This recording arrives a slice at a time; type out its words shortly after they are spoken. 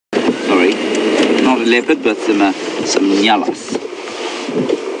sorry. Not a leopard, but some nyalas.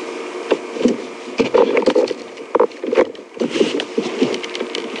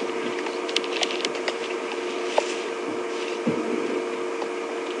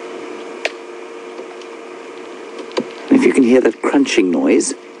 If you can hear that crunching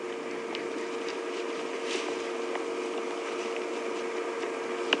noise,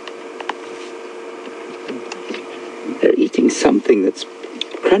 they're eating something that's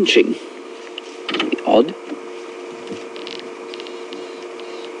crunching. Odd.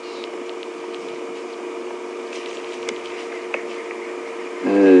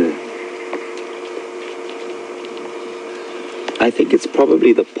 I think it's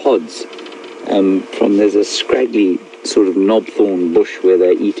probably the pods there's a scraggly sort of knobthorn bush where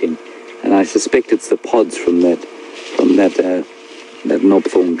they're eating, and I suspect it's the pods from that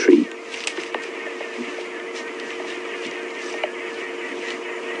knobthorn tree.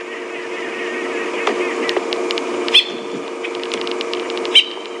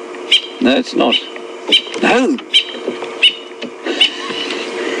 No, it's not. No!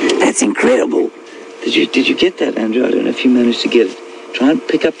 That's incredible. Did you get that, Andrew? I don't know if you managed to get it. Try and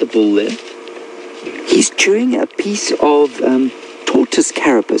pick up the bull there. He's chewing a piece of tortoise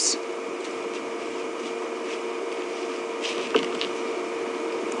carapace.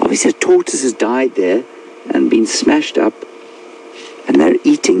 Obviously a tortoise has died there and been smashed up, and they're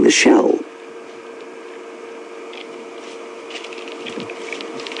eating the shell.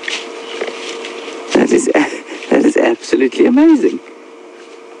 That is absolutely amazing.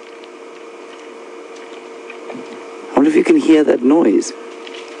 I wonder if you can hear that noise.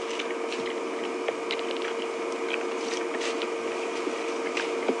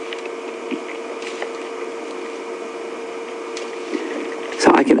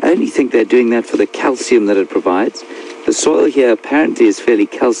 So I can only think they're doing that for the calcium that it provides. The soil here apparently is fairly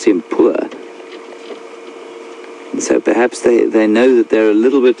calcium poor. And so perhaps they know that they're a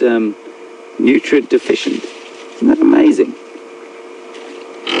little bit nutrient deficient. Isn't that amazing?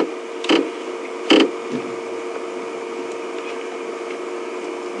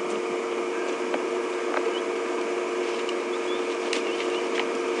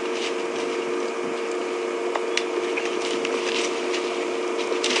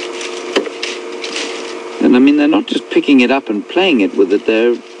 And I mean, they're not just picking it up and playing it with it,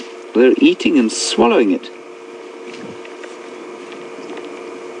 they're eating and swallowing it.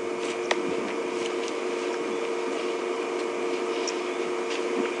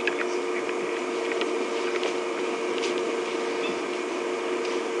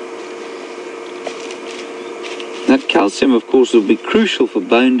 That calcium, of course, will be crucial for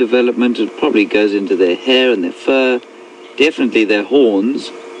bone development. It probably goes into their hair and their fur, definitely their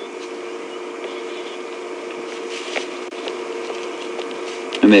horns.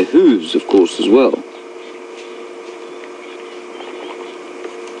 And their hooves, of course, as well.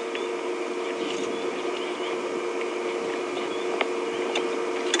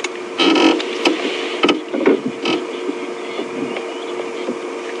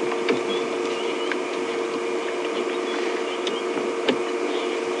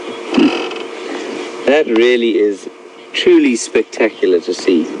 That really is truly spectacular to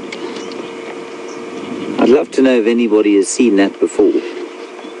see. I'd love to know if anybody has seen that before.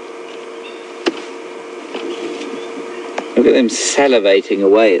 Look at them salivating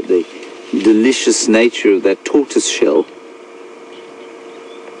away at the delicious nature of that tortoise shell.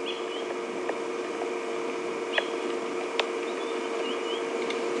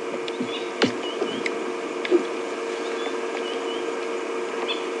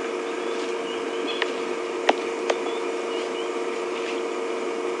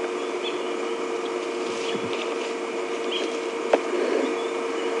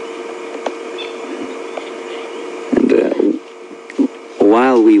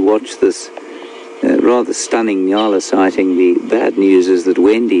 While we watch this rather stunning Nyala sighting, the bad news is that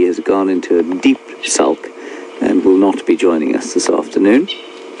Wendy has gone into a deep sulk and will not be joining us this afternoon.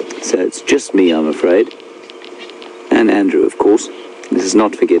 So it's just me, I'm afraid. And Andrew, of course. This is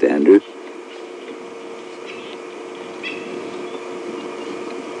not forget Andrew.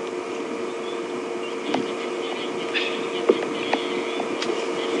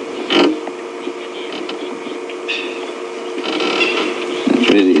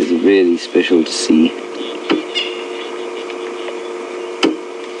 Really is really special to see.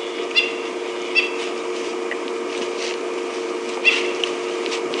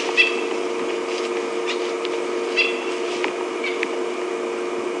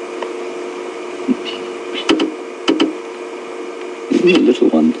 Even a little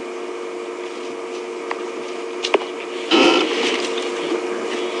one.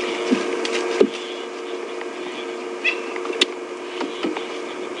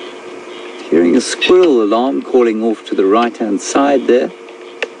 Hearing a squirrel alarm calling off to the right-hand side there.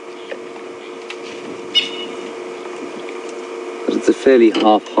 But it's a fairly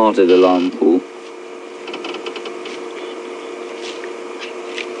half-hearted alarm call.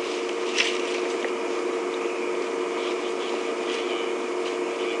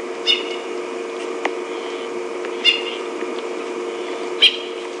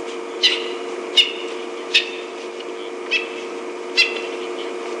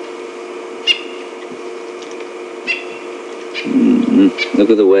 Look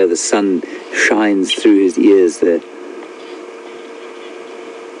at the way the sun shines through his ears there.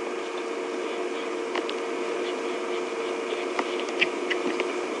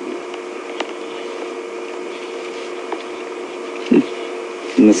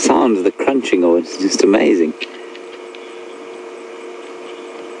 And the sound of the crunching of it is just amazing.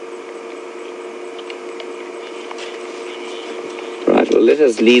 Right, well, let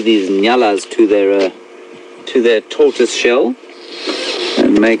us leave these Nyalas to their tortoise shell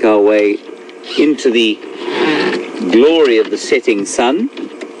and make our way into the glory of the setting sun.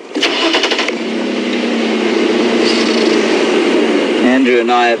 Andrew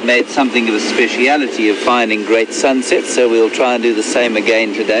and I have made something of a speciality of finding great sunsets, so we'll try and do the same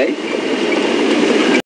again today.